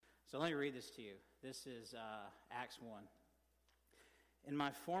So let me read this to you. This is Acts 1. In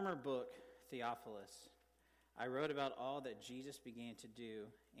my former book, Theophilus, I wrote about all that Jesus began to do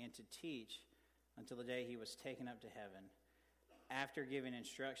and to teach until the day he was taken up to heaven, after giving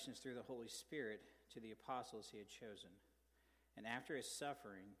instructions through the Holy Spirit to the apostles he had chosen. And after his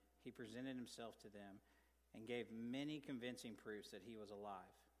suffering, he presented himself to them and gave many convincing proofs that he was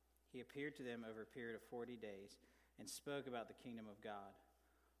alive. He appeared to them over a period of 40 days and spoke about the kingdom of God.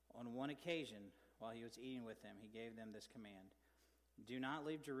 On one occasion, while he was eating with them, he gave them this command: "Do not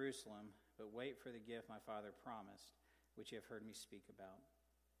leave Jerusalem, but wait for the gift my Father promised, which you have heard me speak about.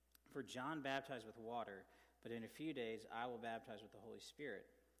 For John baptized with water, but in a few days I will baptize with the Holy Spirit."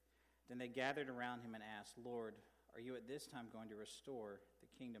 Then they gathered around him and asked, "Lord, are you at this time going to restore the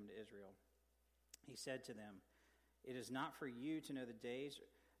kingdom to Israel?" He said to them, "It is not for you to know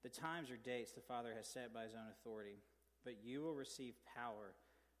the times or dates the Father has set by his own authority, but you will receive power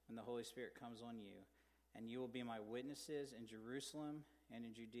when the Holy Spirit comes on you, and you will be my witnesses in Jerusalem and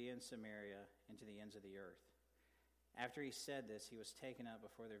in Judea and Samaria and to the ends of the earth." After he said this, he was taken up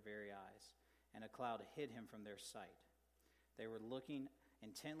before their very eyes, and a cloud hid him from their sight. They were looking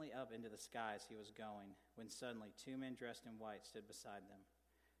intently up into the sky as he was going, when suddenly 2 men dressed in white stood beside them.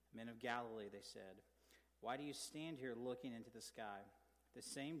 "Men of Galilee," they said, "why do you stand here looking into the sky? The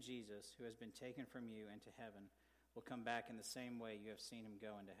same Jesus who has been taken from you into heaven will come back in the same way you have seen him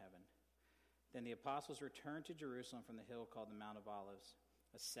go into heaven." Then the apostles returned to Jerusalem from the hill called the Mount of Olives,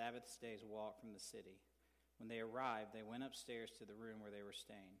 a Sabbath day's walk from the city. When they arrived, they went upstairs to the room where they were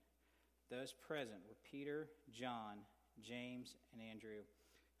staying. Those present were Peter, John, James, and Andrew,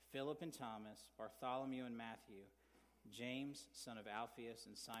 Philip and Thomas, Bartholomew and Matthew, James, son of Alphaeus,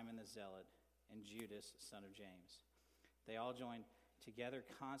 and Simon the Zealot, and Judas, son of James. They all joined together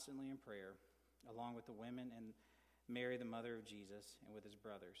constantly in prayer, along with the women and Mary, the mother of Jesus, and with his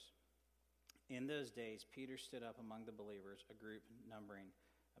brothers. In those days, Peter stood up among the believers, a group numbering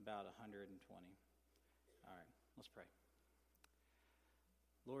about 120. All right, let's pray.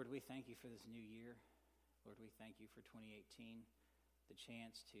 Lord, we thank you for this new year. Lord, we thank you for 2018, the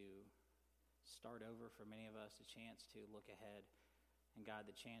chance to start over for many of us, the chance to look ahead, and God,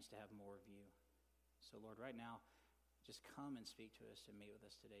 the chance to have more of you. So Lord, right now, just come and speak to us and meet with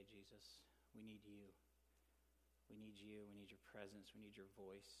us today, Jesus. We need you. We need you. We need your presence. We need your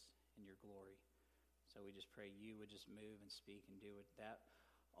voice and your glory. So we just pray you would just move and speak and do that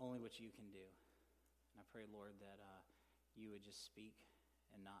only what you can do. And I pray, Lord, that you would just speak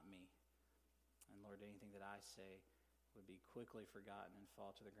and not me. And Lord, anything that I say would be quickly forgotten and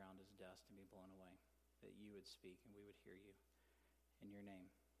fall to the ground as dust and be blown away. That you would speak and we would hear you. In your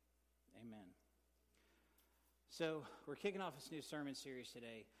name, amen. So we're kicking off this new sermon series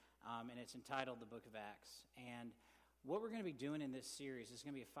today, and it's entitled The Book of Acts. And what we're going to be doing in this series, is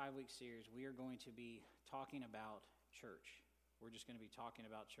going to be a 5-week series. We are going to be talking about church. We're just going to be talking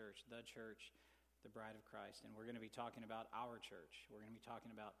about church, the bride of Christ. And we're going to be talking about our church. We're going to be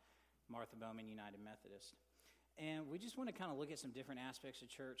talking about Martha Bowman United Methodist. And we just want to kind of look at some different aspects of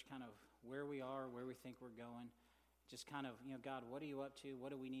church, kind of where we are, where we think we're going. Just kind of, God, what are you up to?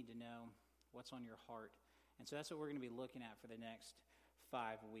 What do we need to know? What's on your heart? And so that's what we're going to be looking at for the next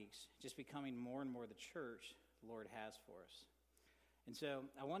 5 weeks. Just becoming more and more the church the Lord has for us. And so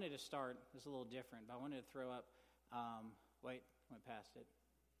I wanted to start, this is a little different, but I wanted to throw up, went past it.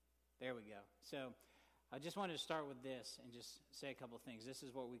 There we go. So I just wanted to start with this and just say a couple of things. This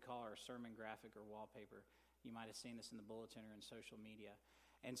is what we call our sermon graphic or wallpaper. You might have seen this in the bulletin or in social media.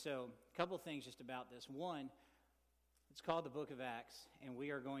 And so a couple of things just about this. One, it's called the Book of Acts, and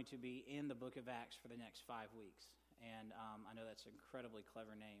we are going to be in the Book of Acts for the next 5 weeks. And I know that's an incredibly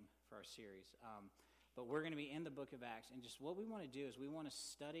clever name for our series. But we're going to be in the Book of Acts. And just what we want to do is we want to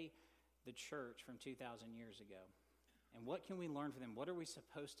study the church from 2,000 years ago. And what can we learn from them? What are we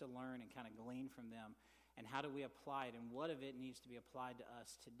supposed to learn and kind of glean from them? And how do we apply it? And what of it needs to be applied to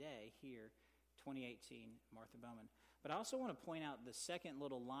us today, here, 2018, Martha Bowman. But I also want to point out the second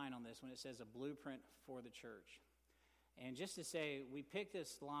little line on this when it says a blueprint for the church. And just to say, we picked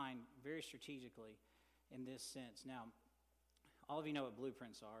this line very strategically in this sense. Now, all of you know what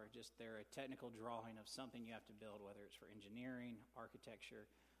blueprints are. Just they're a technical drawing of something you have to build, whether it's for engineering, architecture,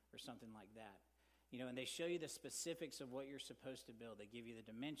 or something like that. And they show you the specifics of what you're supposed to build. They give you the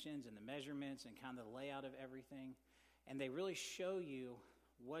dimensions and the measurements and kind of the layout of everything. And they really show you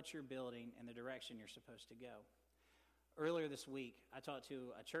what you're building and the direction you're supposed to go. Earlier this week, I talked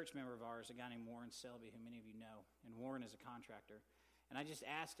to a church member of ours, a guy named Warren Selby, who many of you know. And Warren is a contractor. And I just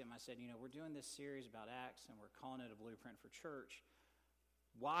asked him, I said, we're doing this series about Acts, and we're calling it a blueprint for church.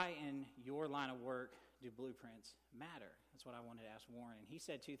 Why in your line of work do blueprints matter? That's what I wanted to ask Warren. And he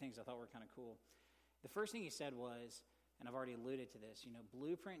said two things I thought were kind of cool. The first thing he said was, and I've already alluded to this,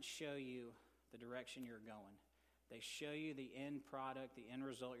 blueprints show you the direction you're going. They show you the end product, the end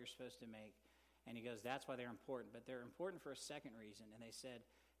result you're supposed to make. And he goes, that's why they're important. But they're important for a second reason. And they said,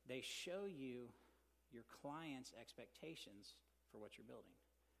 they show you your client's expectations for what you're building.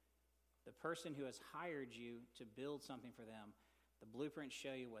 The person who has hired you to build something for them, the blueprints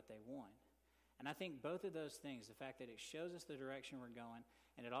show you what they want. And I think both of those things, the fact that it shows us the direction we're going,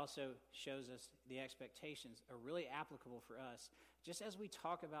 and it also shows us the expectations, are really applicable for us. Just as we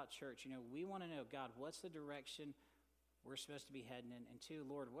talk about church, we want to know, God, what's the direction we're supposed to be heading in? And two,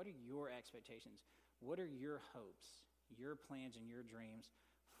 Lord, what are your expectations? What are your hopes, your plans, and your dreams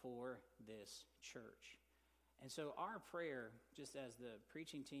for this church? And so our prayer, just as the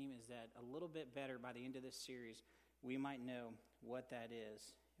preaching team, is that a little bit better by the end of this series, we might know what that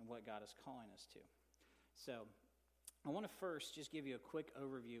is and what God is calling us to. So I want to first just give you a quick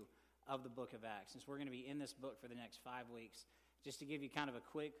overview of the book of Acts, since we're going to be in this book for the next 5 weeks, just to give you kind of a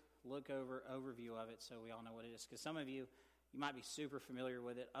quick overview of it so we all know what it is. Because some of you might be super familiar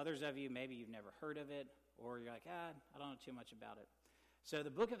with it. Others of you, maybe you've never heard of it, or you're like, I don't know too much about it. So the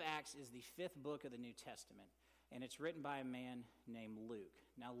book of Acts is the 5th book of the New Testament, and it's written by a man named Luke.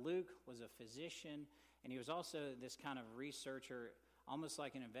 Now, Luke was a physician, and he was also this kind of researcher, almost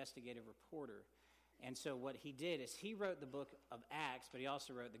like an investigative reporter. And so what he did is he wrote the book of Acts, but he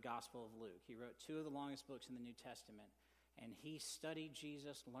also wrote the Gospel of Luke. He wrote 2 of the longest books in the New Testament. And he studied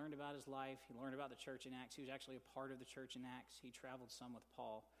Jesus, learned about his life. He learned about the church in Acts. He was actually a part of the church in Acts. He traveled some with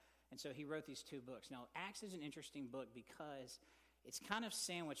Paul. And so he wrote these 2 books. Now, Acts is an interesting book because it's kind of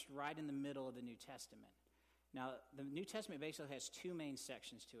sandwiched right in the middle of the New Testament. Now, the New Testament basically has 2 main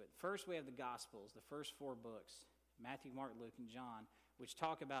sections to it. First, we have the Gospels, the first 4 books, Matthew, Mark, Luke, and John, which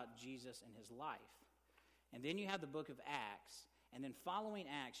talk about Jesus and his life. And then you have the book of Acts. And then following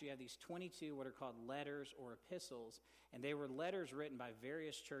Acts, you have these 22 what are called letters or epistles. And they were letters written by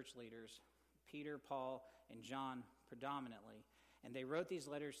various church leaders, Peter, Paul, and John predominantly. And they wrote these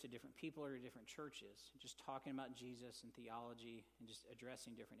letters to different people or to different churches, just talking about Jesus and theology and just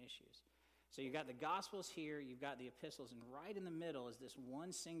addressing different issues. So you've got the Gospels here, you've got the epistles, and right in the middle is this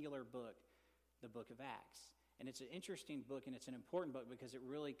one singular book, the book of Acts. And it's an interesting book, and it's an important book because it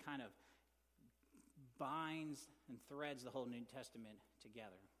really kind of binds and threads the whole New Testament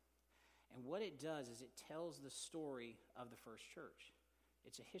together. And what it does is it tells the story of the first church.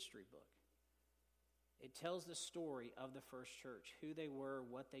 It's a history book. It tells the story of the first church, who they were,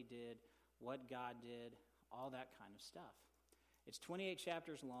 what they did, what God did, all that kind of stuff. It's 28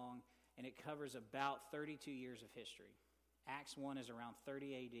 chapters long, and it covers about 32 years of history. Acts 1 is around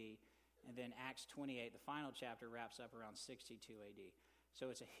 30 A.D., and then Acts 28, the final chapter, wraps up around 62 A.D. So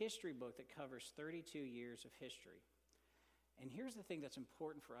it's a history book that covers 32 years of history. And here's the thing that's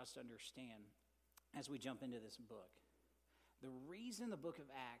important for us to understand as we jump into this book. The reason the book of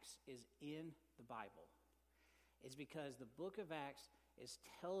Acts is in the Bible is because the book of Acts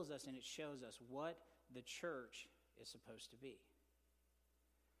tells us and it shows us what the church is supposed to be.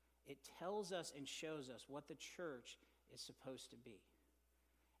 It tells us and shows us what the church is supposed to be.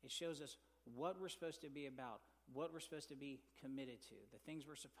 It shows us what we're supposed to be about, what we're supposed to be committed to, the things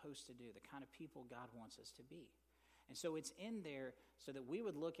we're supposed to do, the kind of people God wants us to be. And so it's in there so that we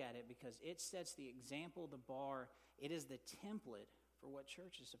would look at it because it sets the example, the bar. It is the template for what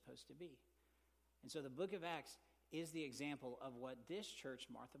church is supposed to be. And so the book of Acts is the example of what this church,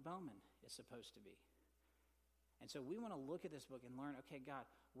 Martha Bowman, is supposed to be. And so we want to look at this book and learn, okay, God,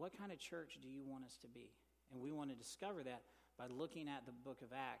 what kind of church do you want us to be? And we want to discover that by looking at the book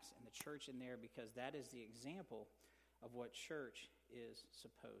of Acts and the church in there because that is the example of what church is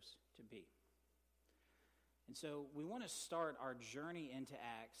supposed to be. And so we want to start our journey into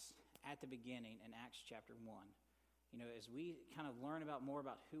Acts at the beginning in Acts chapter 1. As we kind of learn more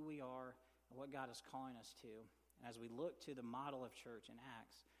about who we are and what God is calling us to, and as we look to the model of church in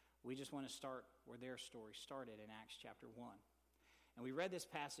Acts, we just want to start where their story started in Acts chapter 1. And we read this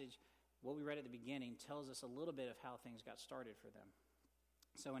passage. What we read at the beginning tells us a little bit of how things got started for them.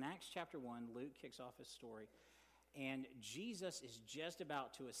 So in Acts chapter 1, Luke kicks off his story, and Jesus is just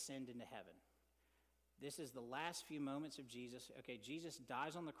about to ascend into heaven. This is the last few moments of Jesus. Okay, Jesus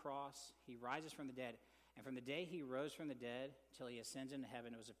dies on the cross. He rises from the dead. And from the day he rose from the dead till he ascends into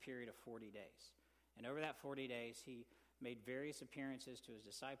heaven, it was a period of 40 days. And over that 40 days, he made various appearances to his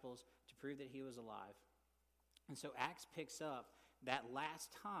disciples to prove that he was alive. And so Acts picks up that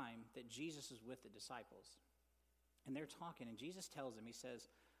last time that Jesus is with the disciples. And they're talking, and Jesus tells them, he says,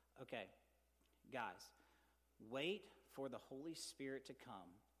 okay, guys, wait for the Holy Spirit to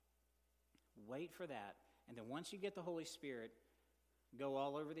come. Wait for that. And then once you get the Holy Spirit, go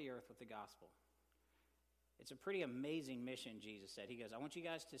all over the earth with the gospel. It's a pretty amazing mission, Jesus said. He goes, I want you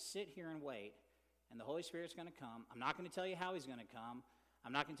guys to sit here and wait, and the Holy Spirit's going to come. I'm not going to tell you how he's going to come.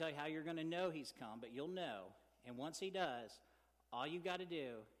 I'm not going to tell you how you're going to know he's come, but you'll know. And once he does, all you've got to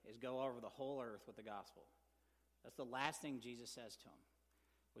do is go over the whole earth with the gospel. That's the last thing Jesus says to him,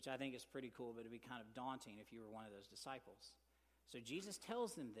 which I think is pretty cool, but it'd be kind of daunting if you were one of those disciples. So Jesus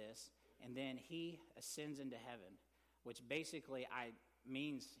tells them this, and then he ascends into heaven, which basically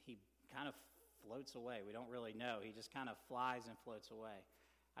means he kind of floats away. We don't really know. He just kind of flies and floats away.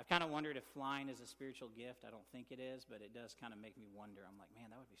 I've kind of wondered if flying is a spiritual gift. I don't think it is, but it does kind of make me wonder. I'm like, man,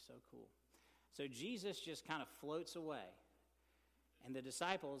 that would be so cool. So Jesus just kind of floats away. And the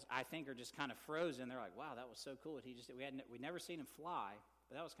disciples, I think, are just kind of frozen. They're like, wow, that was so cool. We'd never seen him fly,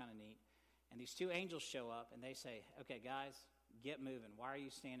 but that was kind of neat. And these two angels show up, and they say, okay, guys, get moving. Why are you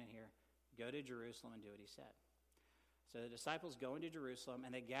standing here? Go to Jerusalem and do what he said. So the disciples go into Jerusalem,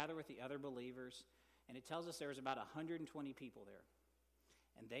 and they gather with the other believers, and it tells us there was about 120 people there.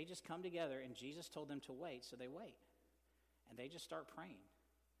 And they just come together, and Jesus told them to wait, so they wait. And they just start praying.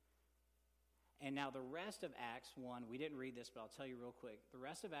 And now the rest of Acts 1, we didn't read this, but I'll tell you real quick. The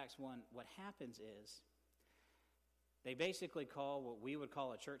rest of Acts 1, what happens is they basically call what we would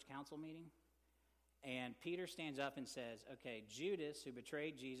call a church council meeting. And Peter stands up and says, okay, Judas, who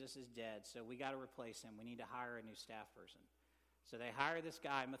betrayed Jesus, is dead, so we got to replace him. We need to hire a new staff person. So they hire this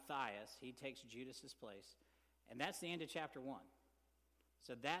guy, Matthias. He takes Judas's place. And that's the end of chapter 1.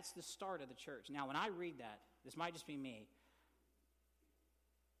 So that's the start of the church. Now, when I read that, this might just be me,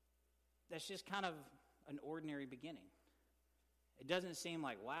 that's just kind of an ordinary beginning. It doesn't seem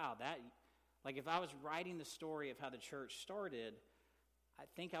like, wow, like if I was writing the story of how the church started, I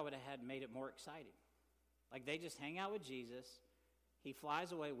think I would have made it more exciting. Like they just hang out with Jesus, he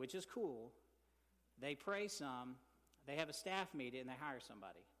flies away, which is cool, they pray some, they have a staff meeting, and they hire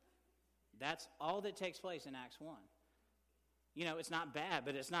somebody. That's all that takes place in Acts 1. You know, it's not bad,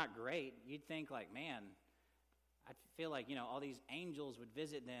 but it's not great. You'd think like, man, I feel like, all these angels would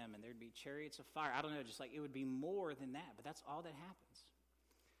visit them and there'd be chariots of fire. I don't know, just like it would be more than that, but that's all that happens.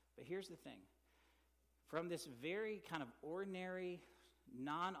 But here's the thing. From this very kind of ordinary,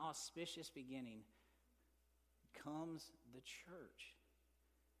 non-auspicious beginning comes the church.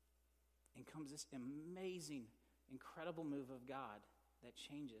 And comes this amazing, incredible move of God that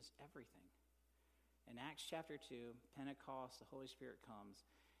changes everything. In Acts chapter 2, Pentecost, the Holy Spirit comes.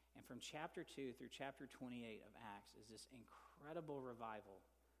 And from chapter 2 through chapter 28 of Acts is this incredible revival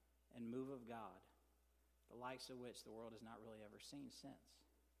and move of God, the likes of which the world has not really ever seen since.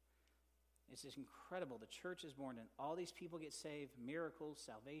 It's just incredible. The church is born, and all these people get saved, miracles,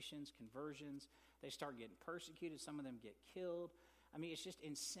 salvations, conversions. They start getting persecuted. Some of them get killed. I mean, it's just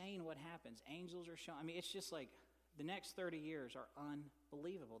insane what happens. Angels are shown. I mean, it's just like the next 30 years are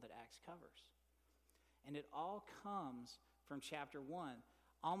unbelievable that Acts covers. And it all comes from chapter 1,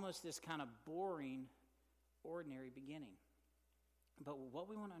 almost this kind of boring, ordinary beginning. But what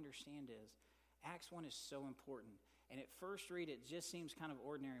we want to understand is Acts 1 is so important. And at first read, it just seems kind of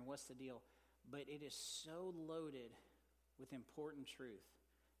ordinary, and what's the deal? But it is so loaded with important truth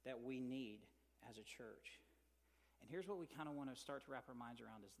that we need as a church. And here's what we kind of want to start to wrap our minds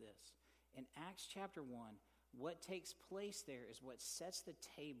around is this. In Acts chapter 1, what takes place there is what sets the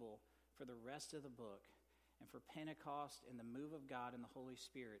table for the rest of the book and for Pentecost and the move of God and the Holy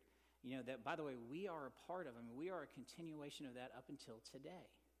Spirit. That, by the way, we are a part of. I mean, we are a continuation of that up until today.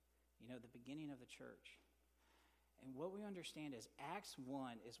 The beginning of the church. And what we understand is Acts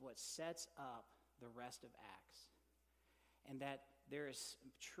 1 is what sets up the rest of Acts. And that there is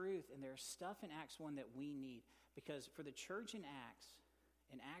truth and there is stuff in Acts 1 that we need. Because for the church in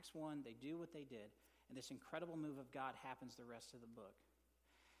Acts 1, they do what they did. And this incredible move of God happens the rest of the book.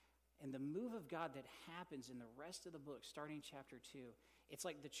 And the move of God that happens in the rest of the book, starting chapter 2, it's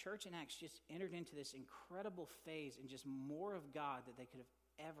like the church in Acts just entered into this incredible phase and just more of God that they could have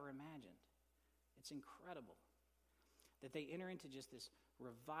ever imagined. It's incredible that they enter into just this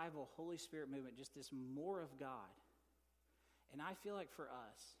revival, Holy Spirit movement, just this more of God. And I feel like for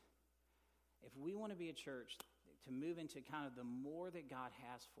us, if we want to be a church to move into kind of the more that God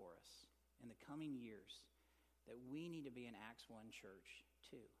has for us in the coming years, that we need to be an Acts 1 church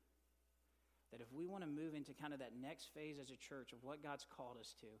too. That if we want to move into kind of that next phase as a church of what God's called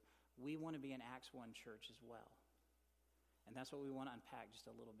us to, we want to be an Acts 1 church as well. And that's what we want to unpack just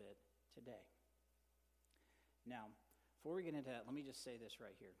a little bit today. Now, before we get into that, let me just say this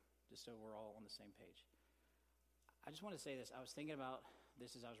right here, just so we're all on the same page. I just want to say this. I was thinking about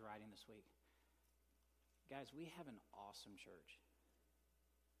this as I was writing this week. Guys, we have an awesome church.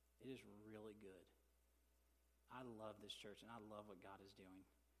 It is really good. I love this church, and I love what God is doing.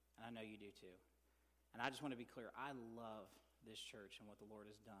 And I know you do too. And I just want to be clear, I love this church and what the Lord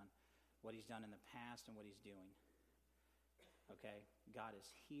has done, what he's done in the past and what he's doing. Okay? God is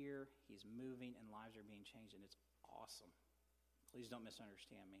here, he's moving, and lives are being changed, and it's awesome. Please don't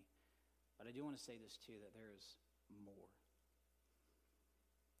misunderstand me. But I do want to say this too, that there is more.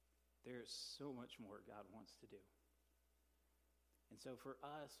 There is so much more God wants to do. And so for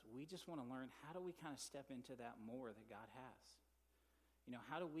us, we just want to learn, how do we kind of step into that more that God has? You know,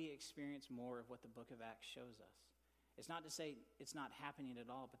 how do we experience more of what the book of Acts shows us? It's not to say it's not happening at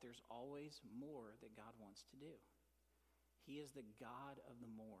all, but there's always more that God wants to do. He is the God of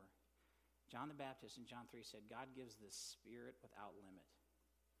the more. John the Baptist in John 3 said, God gives the Spirit without limit.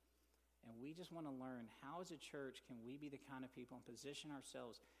 And we just want to learn, how as a church can we be the kind of people and position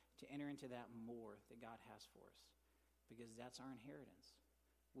ourselves to enter into that more that God has for us? Because that's our inheritance.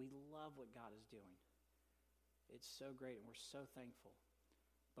 We love what God is doing. It's so great, and we're so thankful.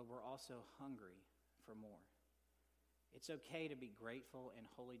 But we're also hungry for more. It's okay to be grateful and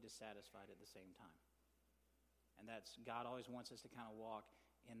wholly dissatisfied at the same time. And that's, God always wants us to kind of walk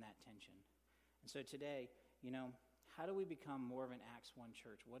in that tension. And so today, you know, how do we become more of an Acts 1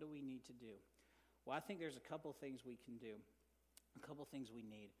 church? What do we need to do? Well, I think there's a couple things we can do, a couple things we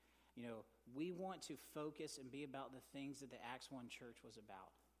need. You know, we want to focus and be about the things that the Acts 1 church was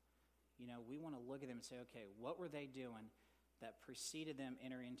about. You know, we want to look at them and say, okay, what were they doing that preceded them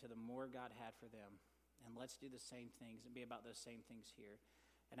entering into the more God had for them? And let's do the same things and be about those same things here.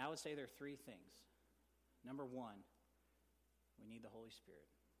 And I would say there are three things. Number one, we need the Holy Spirit.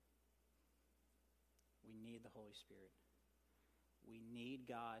 We need the Holy Spirit. We need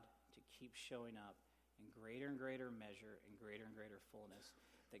God to keep showing up in greater and greater measure and greater fullness.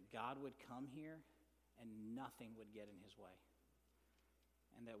 That God would come here and nothing would get in his way.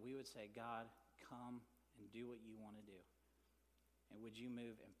 And that we would say, God, come and do what you want to do. And would you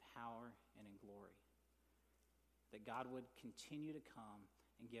move in power and in glory? That God would continue to come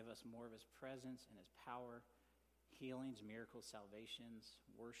and give us more of his presence and his power, healings, miracles, salvations,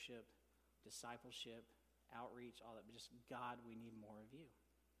 worship, discipleship, outreach, all that. But just, God, we need more of you.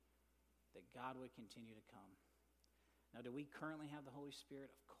 That God would continue to come. Now, do we currently have the Holy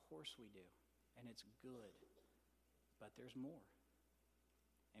Spirit? Of course we do. And it's good. But there's more.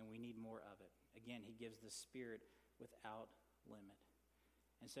 And we need more of it. Again, he gives the Spirit without limit.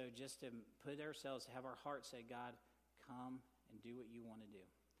 And so just to put ourselves, have our heart say, God, come and do what you want to do.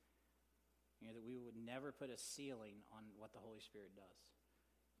 You know, that we would never put a ceiling on what the Holy Spirit does.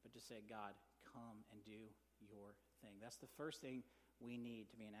 But just say, God, come and do your thing. That's the first thing we need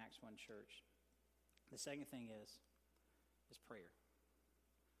to be an Acts 1 church. The second thing is prayer.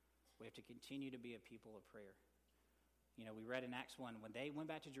 We have to continue to be a people of prayer. You know, we read in Acts 1, when they went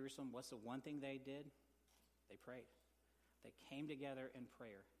back to Jerusalem, what's the one thing they did? They prayed. They came together in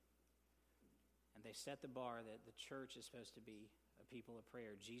prayer. And they set the bar that the church is supposed to be a people of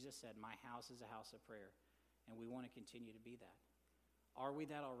prayer. Jesus said, my house is a house of prayer. And we want to continue to be that. Are we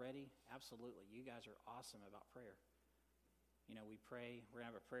that already? Absolutely. You guys are awesome about prayer. You know, we pray. We're going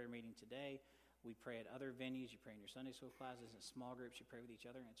to have a prayer meeting today. We pray at other venues. You pray in your Sunday school classes and small groups. You pray with each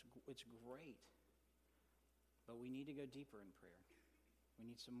other, and it's great. But we need to go deeper in prayer. We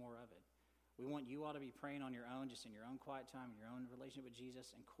need some more of it. We want you all to be praying on your own, just in your own quiet time, in your own relationship with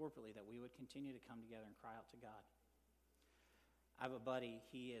Jesus, and corporately, that we would continue to come together and cry out to God. I have a buddy.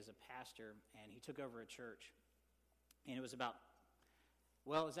 He is a pastor, and he took over a church. And it was about,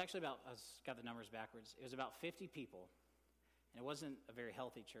 well, it was actually about, I got the numbers backwards. It was about 50 people. And it wasn't a very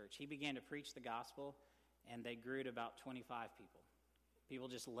healthy church. He began to preach the gospel, and they grew to about 25 people. People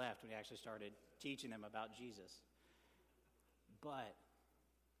just left when he actually started teaching them about Jesus. But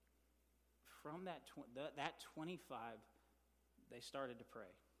from that 25, they started to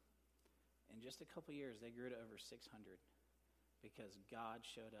pray. In just a couple years, they grew to over 600 because God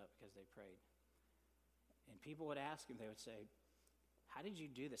showed up because they prayed. And people would ask him, they would say, how did you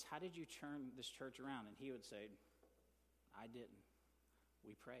do this? How did you turn this church around? And he would say, I didn't.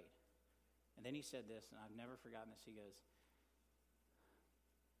 We prayed. And then he said this, and I've never forgotten this. He goes,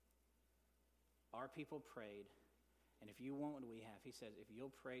 our people prayed, and if you want what we have, he says, if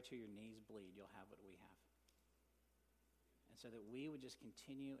you'll pray till your knees bleed, you'll have what we have. And so that we would just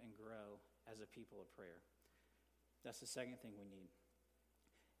continue and grow as a people of prayer. That's the second thing we need.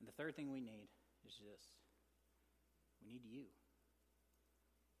 And the third thing we need is this. We need you.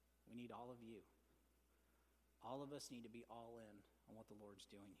 We need all of you. All of us need to be all in on what the Lord's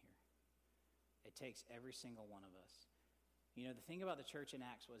doing here. It takes every single one of us. You know, the thing about the church in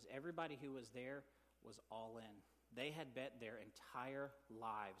Acts was everybody who was there was all in. They had bet their entire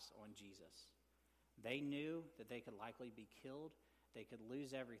lives on Jesus. They knew that they could likely be killed. They could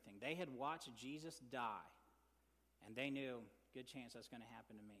lose everything. They had watched Jesus die, and they knew, good chance that's going to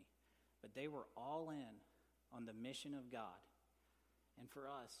happen to me. But they were all in on the mission of God, and for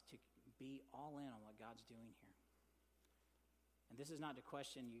us to be all in on what God's doing here. And this is not to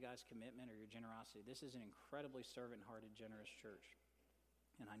question you guys' commitment or your generosity. This is an incredibly servant-hearted, generous church,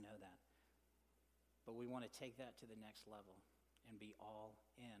 and I know that. But we want to take that to the next level and be all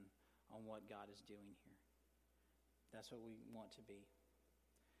in on what God is doing here. That's what we want to be.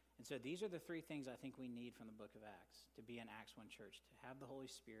 And so these are the three things I think we need from the book of Acts to be an Acts 1 church, to have the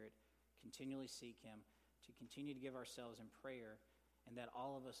Holy Spirit, continually seek Him, to continue to give ourselves in prayer, and that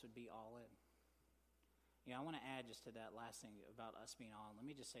all of us would be all in. You know, I want to add just to that last thing about us being all in. Let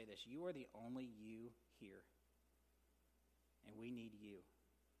me just say this. You are the only you here. And we need you.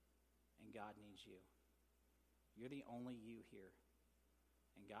 And God needs you. You're the only you here.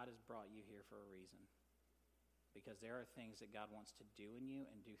 And God has brought you here for a reason. Because there are things that God wants to do in you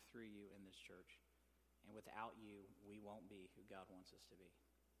and do through you in this church. And without you, we won't be who God wants us to be.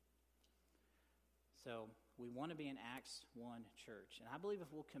 So we want to be an Acts 1 church. And I believe if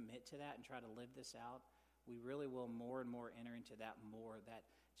we'll commit to that and try to live this out, we really will more and more enter into that more, that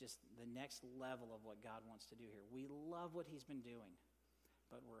just the next level of what God wants to do here. We love what He's been doing,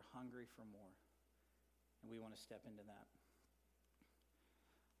 but we're hungry for more. And we want to step into that.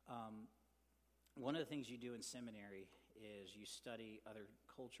 One of the things you do in seminary is you study other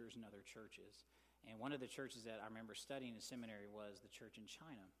cultures and other churches. And one of the churches that I remember studying in seminary was the church in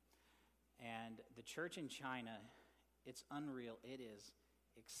China. And the church in China, it's unreal. It is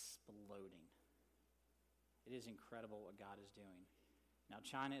exploding. It is incredible what God is doing. Now,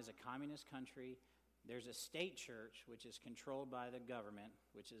 China is a communist country. There's a state church, which is controlled by the government,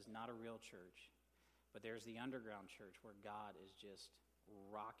 which is not a real church. But there's the underground church where God is just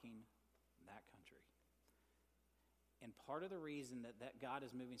rocking that country. And part of the reason that God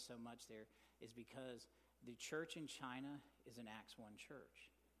is moving so much there is because the church in China is an Acts 1 church.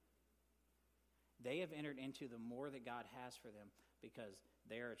 They have entered into the more that God has for them because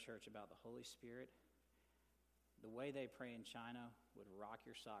they are a church about the Holy Spirit. The way they pray in China would rock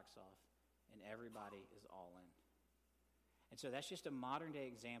your socks off, and everybody is all in. And so that's just a modern-day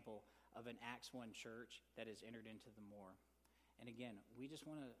example of an Acts 1 church that has entered into the more. And again, we just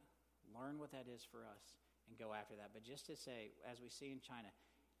want to learn what that is for us and go after that. But just to say, as we see in China,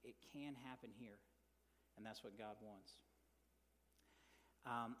 it can happen here, and that's what God wants.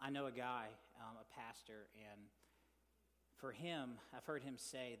 I know a guy, a pastor, and for him, I've heard him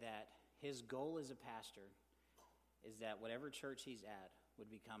say that his goal as a pastor is that whatever church he's at would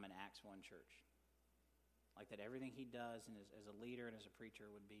become an Acts 1 church. Like that everything he does and as a leader and as a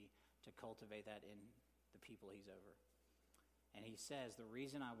preacher would be to cultivate that in the people he's over. And he says, the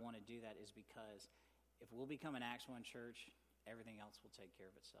reason I want to do that is because if we'll become an Acts 1 church, everything else will take care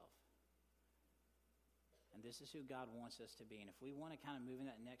of itself. And this is who God wants us to be. And if we want to kind of move in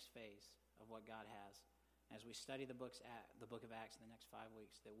that next phase of what God has, as we study the book of Acts in the next 5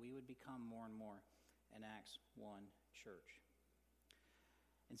 weeks, that we would become more and more an Acts 1 church.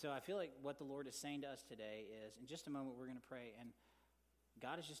 And so I feel like what the Lord is saying to us today is, in just a moment we're going to pray, and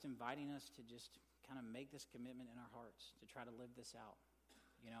God is just inviting us to just kind of make this commitment in our hearts to try to live this out.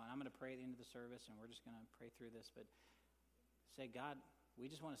 You know, and I'm going to pray at the end of the service, and we're just going to pray through this, but say, God,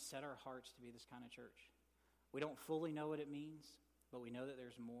 we just want to set our hearts to be this kind of church. We don't fully know what it means, but we know that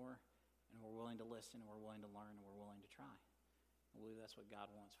there's more, and we're willing to listen, and we're willing to learn, and we're willing to try. I believe that's what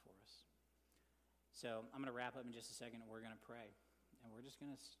God wants for us. So I'm going to wrap up in just a second, and we're going to pray. And we're just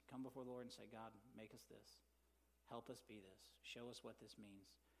going to come before the Lord and say, God, make us this. Help us be this. Show us what this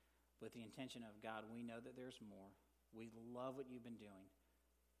means. With the intention of, God, we know that there's more. We love what you've been doing,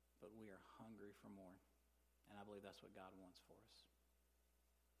 but we are hungry for more. And I believe that's what God wants for us.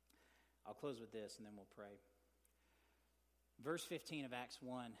 I'll close with this, and then we'll pray. Verse 15 of Acts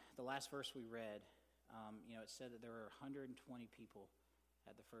 1, the last verse we read, it said that there were 120 people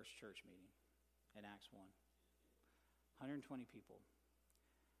at the first church meeting in Acts 1. 120 people.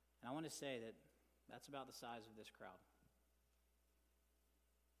 And I want to say that that's about the size of this crowd.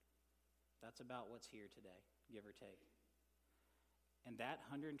 That's about what's here today, give or take. And that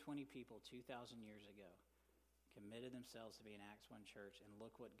 120 people 2,000 years ago committed themselves to be an Acts 1 church, and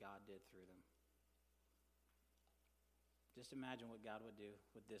look what God did through them. Just imagine what God would do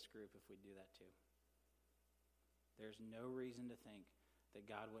with this group if we do that too. There's no reason to think that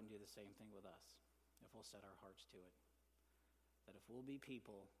God wouldn't do the same thing with us if we'll set our hearts to it. That if we'll be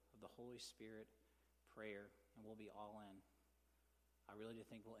people of the Holy Spirit, prayer, and we'll be all in, I really do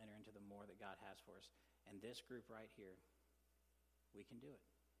think we'll enter into the more that God has for us. And this group right here, we can do it.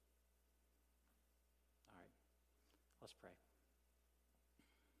 Let's pray.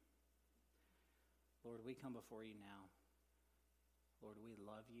 Lord, we come before you now. Lord, we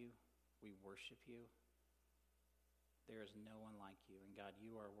love you. We worship you. There is no one like you. And God,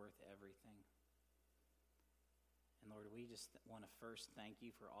 you are worth everything. And Lord, we just want to first thank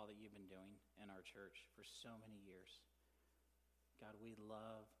you for all that you've been doing in our church for so many years. God, we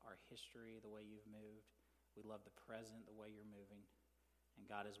love our history, the way you've moved. We love the present, the way you're moving. And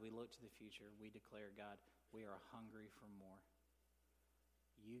God, as we look to the future, we declare, God, we are hungry for more.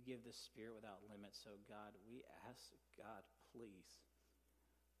 You give the Spirit without limit. So God, we ask, God, please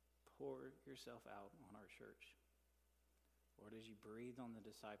pour yourself out on our church. Lord, as you breathe on the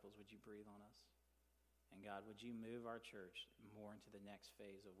disciples, would you breathe on us? And God, would you move our church more into the next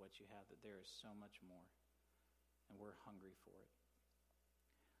phase of what you have, that there is so much more, and we're hungry for it.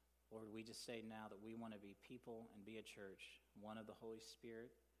 Lord, we just say now that we want to be people and be a church, one of the Holy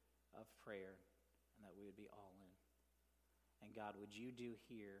Spirit of prayer, and that we would be all in. And God, would you do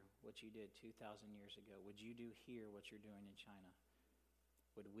here what you did 2,000 years ago? Would you do here what you're doing in China?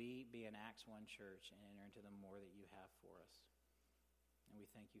 Would we be an Acts 1 church and enter into the more that you have for us? And we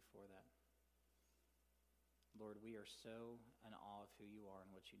thank you for that. Lord, we are so in awe of who you are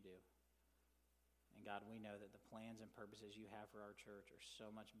and what you do. And God, we know that the plans and purposes you have for our church are so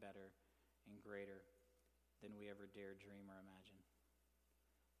much better and greater than we ever dared dream or imagine.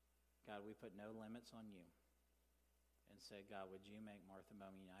 God, we put no limits on you and say, God, would you make Martha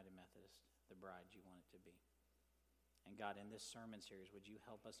Bowman United Methodist the bride you want it to be? And God, in this sermon series, would you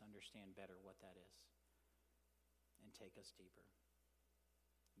help us understand better what that is and take us deeper?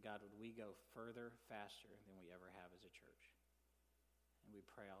 God, would we go further, faster than we ever have as a church? And we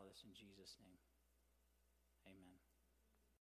pray all this in Jesus' name. Amen.